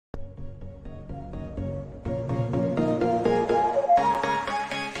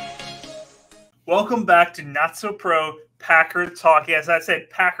Welcome back to Not So Pro Packer Talk. Yes, I said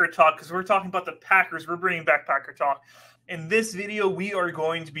Packer Talk because we're talking about the Packers. We're bringing back Packer Talk. In this video, we are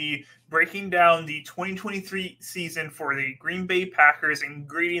going to be breaking down the 2023 season for the Green Bay Packers and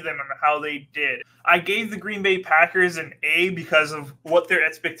grading them on how they did. I gave the Green Bay Packers an A because of what their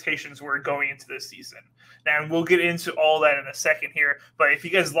expectations were going into this season. And we'll get into all that in a second here. But if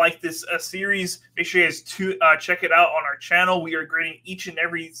you guys like this series, make sure you guys check it out on our channel. We are grading each and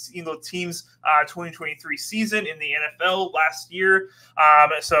every single team's 2023 season in the NFL last year.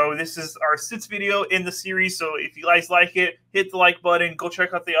 So this is our 6th video in the series. So if you guys like it, hit the like button. Go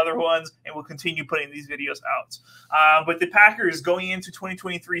check out the other ones, and we'll continue putting these videos out. But the Packers going into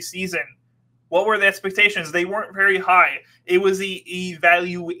 2023 season, what were the expectations? They weren't very high. It was the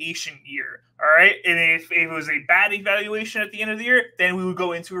evaluation year. All right. And if it was a bad evaluation at the end of the year, then we would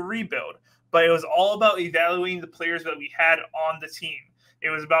go into a rebuild. But it was all about evaluating the players that we had on the team.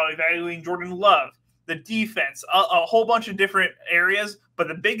 It was about evaluating Jordan Love, the defense, a whole bunch of different areas. But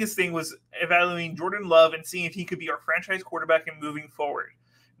the biggest thing was evaluating Jordan Love and seeing if he could be our franchise quarterback and moving forward.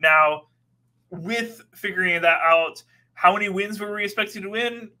 Now, with figuring that out, how many wins were we expected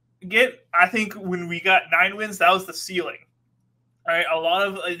to get? I think when we got 9 wins, that was the ceiling. All right, a lot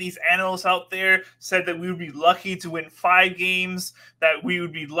of these analysts out there said that we would be lucky to win 5 games, that we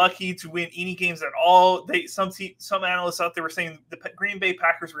would be lucky to win any games at all. Some analysts out there were saying the Green Bay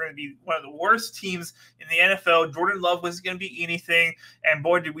Packers were going to be one of the worst teams in the NFL. Jordan Love was going to be anything, and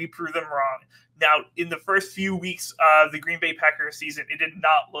boy, did we prove them wrong. Now, in the first few weeks of the Green Bay Packers season, it did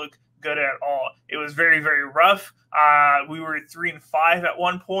not look good at all. It was very, very rough. We were 3-5 at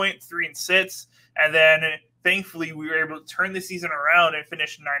one point, 3-6, and then thankfully, we were able to turn the season around and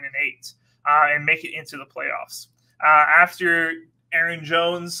finish 9-8 and make it into the playoffs. After Aaron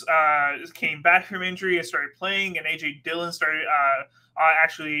Jones came back from injury and started playing, and A.J. Dillon started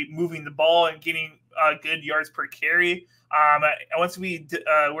actually moving the ball and getting good yards per carry. Once we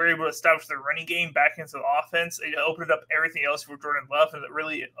were able to establish the running game back into the offense, it opened up everything else for Jordan Love, and it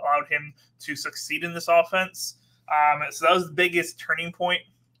really allowed him to succeed in this offense. So that was the biggest turning point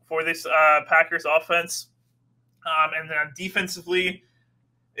for this Packers offense. And then defensively,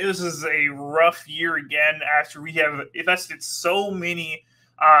 it was a rough year again after we have invested so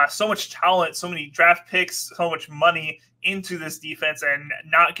much talent, so many draft picks, so much money into this defense and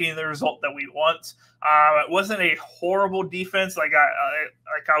not getting the result that we want. It wasn't a horrible defense like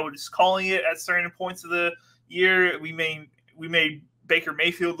I was calling it at certain points of the year. We made Baker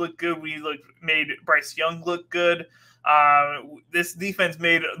Mayfield look good. We made Bryce Young look good. This defense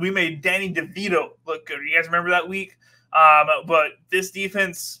we made Danny DeVito look good. You guys remember that week? But this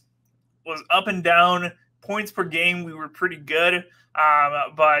defense was up and down. Points per game, we were pretty good.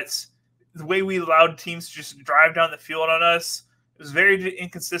 But the way we allowed teams to just drive down the field on us, it was very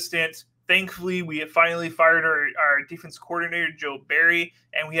inconsistent. Thankfully, we have finally fired our defense coordinator, Joe Barry,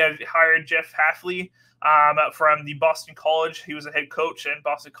 and we have hired Jeff Hafley from the Boston College. He was a head coach at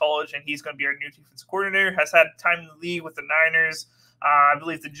Boston College, and he's going to be our new defense coordinator. Has had time in the league with the Niners, I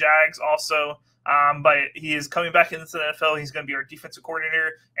believe the Jags also. But he is coming back into the NFL. He's going to be our defensive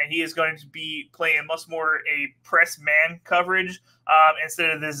coordinator, and he is going to be playing much more a press man coverage instead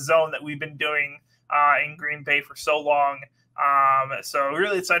of this zone that we've been doing in Green Bay for so long. So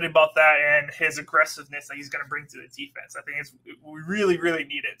really excited about that and his aggressiveness that he's going to bring to the defense. I think we really, really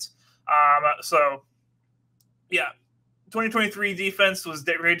need it. So yeah, 2023 defense was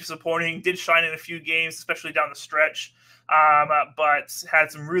very disappointing. Did shine in a few games, especially down the stretch, but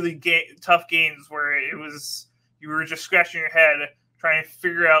had some really tough games where you were just scratching your head trying to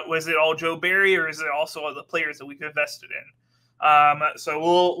figure out, was it all Joe Barry or is it also all the players that we've invested in? So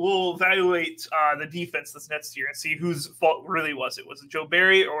we'll evaluate the defense this next year and see whose fault really was it. Was it Joe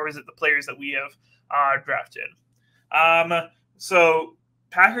Barry or is it the players that we have drafted? So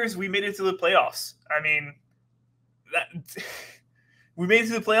Packers, we made it to the playoffs. I mean, we made it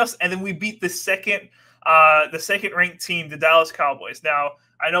to the playoffs, and then we beat the second ranked team, the Dallas Cowboys. Now,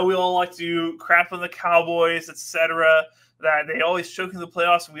 I know we all like to crap on the Cowboys, etc., that they always choke in the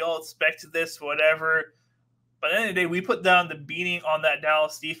playoffs, and we all expected this, whatever. But at the end of the day, we put down the beating on that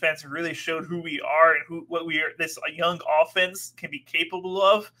Dallas defense and really showed who we are and what we are. This young offense can be capable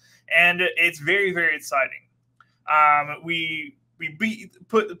of, and it's very, very exciting. We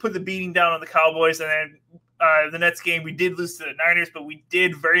put the beating down on the Cowboys, and then the next game we did lose to the Niners, but we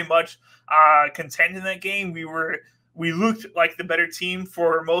did very much contend in that game. We looked like the better team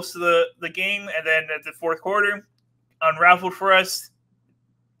for most of the game, and then at the fourth quarter, unraveled for us.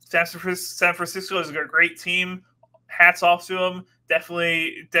 San Francisco is a great team. Hats off to them.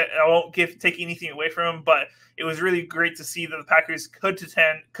 Definitely, I won't take anything away from them, but it was really great to see that the Packers could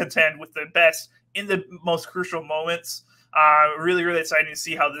contend with the best in the most crucial moments. Really, really exciting to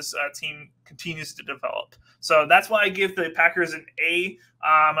see how this team continues to develop. So that's why I give the Packers an A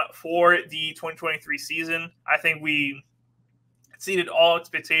for the 2023 season. I think we exceeded all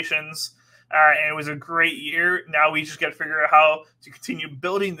expectations, and it was a great year. Now we just got to figure out how to continue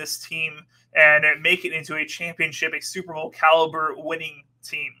building this team and make it into a championship, a Super Bowl caliber winning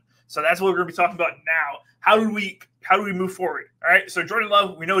team. So that's what we're going to be talking about now. How do we move forward? All right. So Jordan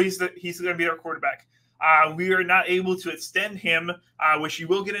Love, we know he's going to be our quarterback. We are not able to extend him, which you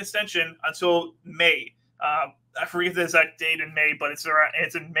will get an extension until May. I forget the exact date in May, but it's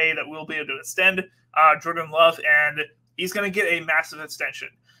in May that we'll be able to extend Jordan Love, and he's going to get a massive extension.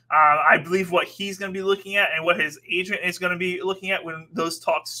 I believe what he's going to be looking at and what his agent is going to be looking at when those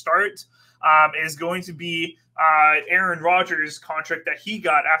talks start is going to be Aaron Rodgers' contract that he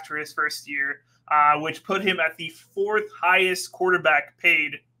got after his first year, which put him at the 4th highest quarterback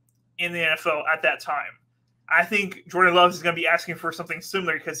paid in the NFL at that time. I think Jordan Love is going to be asking for something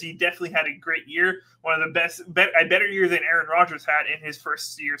similar because he definitely had a great year, one of the best, a better year than Aaron Rodgers had in his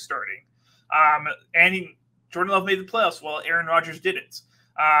first year starting. Jordan Love made the playoffs while Aaron Rodgers didn't.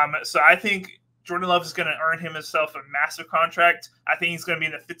 So I think Jordan Love is going to earn himself a massive contract. I think he's going to be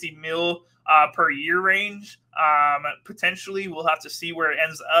in the 50 mil per year range. Potentially, we'll have to see where it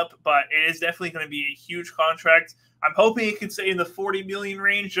ends up, but it is definitely going to be a huge contract. I'm hoping it can stay in the 40 million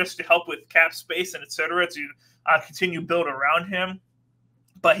range just to help with cap space and et cetera to continue build around him.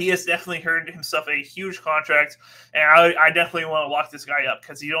 But he has definitely earned himself a huge contract, and I definitely want to lock this guy up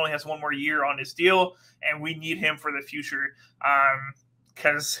because he only has one more year on his deal, and we need him for the future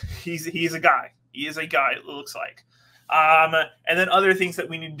because he's a guy. He is a guy, it looks like. And then other things that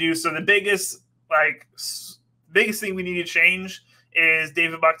we need to do. So the biggest thing we need to change is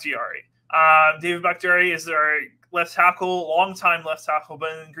David Bakhtiari. David Bakhtiari is our left tackle, long-time left tackle,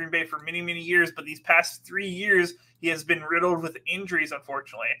 been in Green Bay for many, many years. But these past 3 years, he has been riddled with injuries,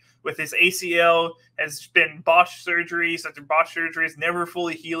 unfortunately. With his ACL, has been botched surgeries after botched surgeries, never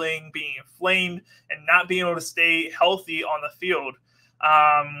fully healing, being inflamed, and not being able to stay healthy on the field.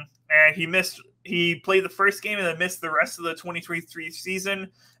 And he played the first game and then missed the rest of the 2023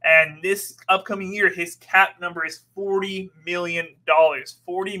 season. And this upcoming year, his cap number is $40 million.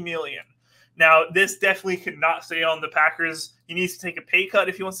 $40 million. Now, this definitely could not stay on the Packers. He needs to take a pay cut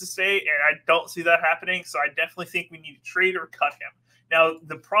if he wants to stay, and I don't see that happening. So I definitely think we need to trade or cut him. Now,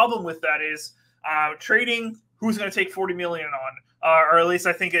 the problem with that is trading. Who's going to take $40 million on? Or at least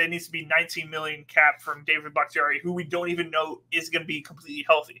I think it needs to be $19 million cap from David Bakhtiari, who we don't even know is going to be completely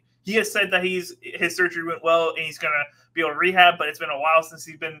healthy. He has said that his surgery went well and he's going to be able to rehab, but it's been a while since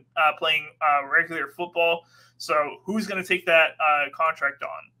he's been playing regular football. So who's going to take that contract on?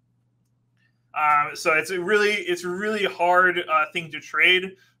 So it's a really hard thing to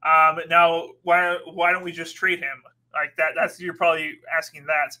trade. Now, why don't we just trade him like that? You're probably asking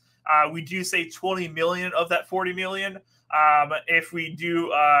that. We do say 20 million of that 40 million. If we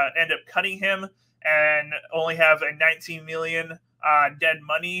do end up cutting him and only have a 19 million dead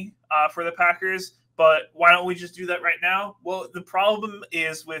money for the Packers. But why don't we just do that right now? Well, the problem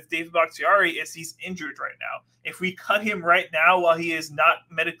is with David Bakhtiari is he's injured right now. If we cut him right now while he is not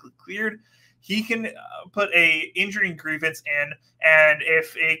medically cleared, he can put a injury grievance in, and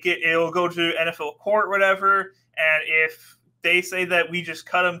if it'll go to NFL court, whatever. And if they say that we just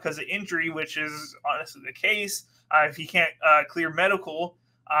cut him because of injury, which is honestly the case, if he can't clear medical,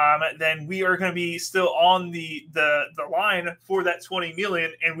 then we are going to be still on the line for that 20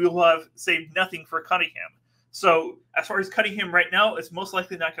 million, and we will have saved nothing for cutting him. So as far as cutting him right now, it's most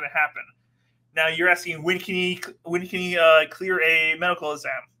likely not going to happen. Now you're asking when can he clear a medical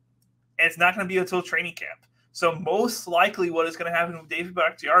exam? And it's not going to be until training camp. So most likely what is going to happen with David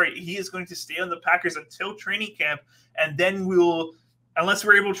Bakhtiari, he is going to stay on the Packers until training camp, and then unless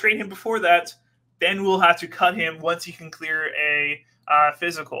we're able to trade him before that, then we'll have to cut him once he can clear a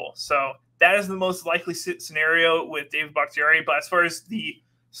physical. So that is the most likely scenario with David Bakhtiari. But as far as the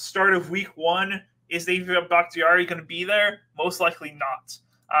start of week 1, is David Bakhtiari going to be there? Most likely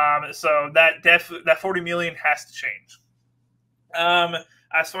not. So that 40 million has to change.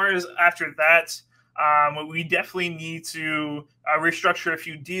 As far as after that, we definitely need to restructure a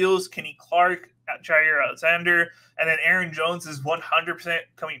few deals. Kenny Clark, Jair Alexander, and then Aaron Jones is 100%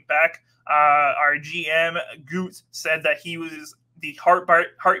 coming back. Our GM, Goot, said that he was the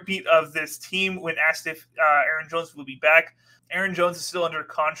heartbeat of this team when asked if Aaron Jones will be back. Aaron Jones is still under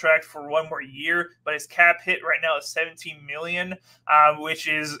contract for one more year, but his cap hit right now is $17 million, which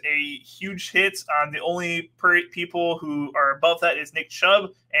is a huge hit. The only people who are above that is Nick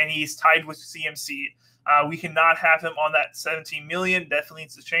Chubb, and he's tied with CMC. We cannot have him on that $17 million. Definitely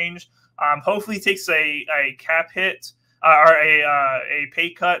needs to change. Hopefully he takes a cap hit or a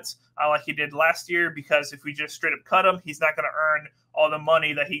pay cut like he did last year, because if we just straight up cut him, he's not going to earn all the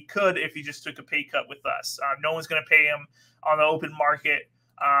money that he could if he just took a pay cut with us. No one's going to pay him on the open market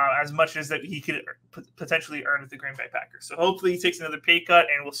as much as that he could potentially earn with the Green Bay Packers. So hopefully he takes another pay cut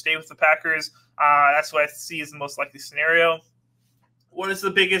and will stay with the Packers. That's what I see as the most likely scenario. What is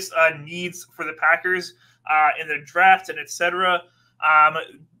the biggest needs for the Packers in the draft and etc.?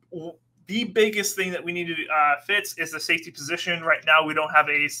 The biggest thing that we need to fix is the safety position. Right now, we don't have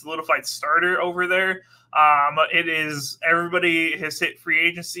a solidified starter over there. It is everybody has hit free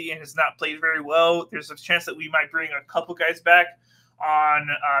agency and has not played very well. There's a chance that we might bring a couple guys back on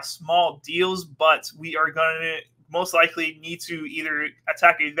small deals, but we are going to most likely need to either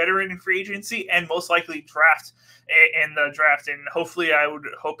attack a veteran in free agency and most likely draft in the draft. And hopefully, I would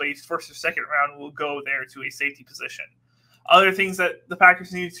hope a first or second round will go there to a safety position. Other things that the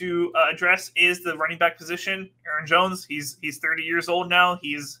Packers need to address is the running back position. Aaron Jones, he's 30 years old now.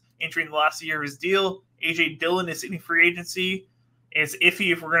 He's entering the last year of his deal. A.J. Dillon is in free agency. It's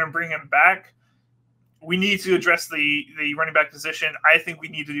iffy if we're going to bring him back. We need to address the running back position. I think we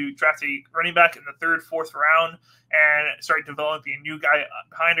need to draft a running back in the third, fourth round and start developing a new guy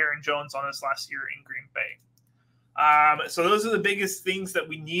behind Aaron Jones on this last year in Green Bay. So those are the biggest things that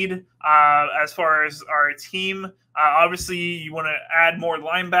we need as far as our team. Obviously, you want to add more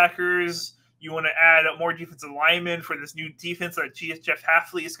linebackers. You want to add more defensive linemen for this new defense that Jeff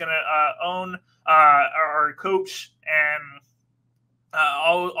Hafley is going to own, our coach. And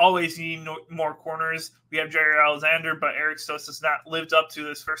always need more corners. We have Jerry Alexander, but Eric Stokes has not lived up to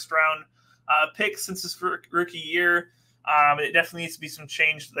this first-round pick since his rookie year. It definitely needs to be some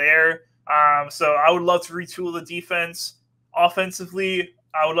change there. So I would love to retool the defense offensively.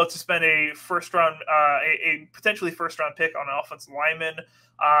 I would love to spend a potentially first round pick on an offensive lineman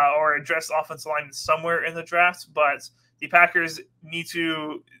or address offensive lineman somewhere in the draft. But the Packers need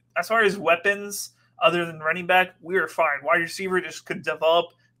to, as far as weapons, other than running back, we are fine. Wide receiver just could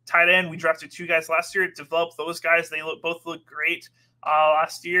develop. Tight end, we drafted 2 guys last year. Develop those guys. They both look great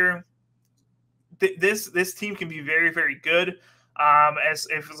last year. This team can be very, very good. As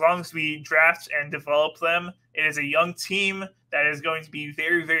long as we draft and develop them. It is a young team that is going to be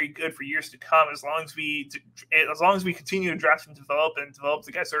very, very good for years to come. As long as we continue to draft and develop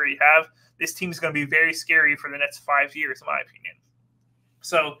the guys we already have, this team is going to be very scary for the next 5 years, in my opinion.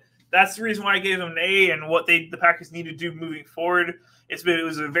 So that's the reason why I gave them an A, and what the Packers need to do moving forward. It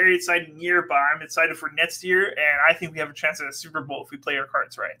was a very exciting year, but I'm excited for next year, and I think we have a chance at a Super Bowl if we play our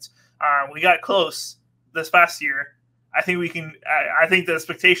cards right. We got close this past year. I think we can. I think the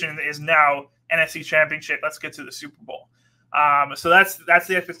expectation is now NFC Championship. Let's get to the Super Bowl. So that's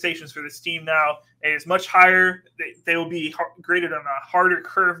the expectations for this team now. It is much higher. They will be graded on a harder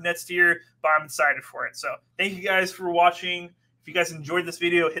curve next year, but I'm excited for it. So thank you guys for watching. If you guys enjoyed this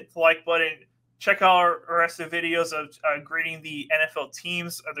video, hit the like button. Check out our rest of the videos of grading the NFL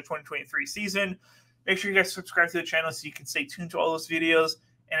teams of the 2023 season. Make sure you guys subscribe to the channel so you can stay tuned to all those videos.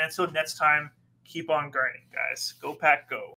 And until next time, keep on grinding, guys. Go Pack, go.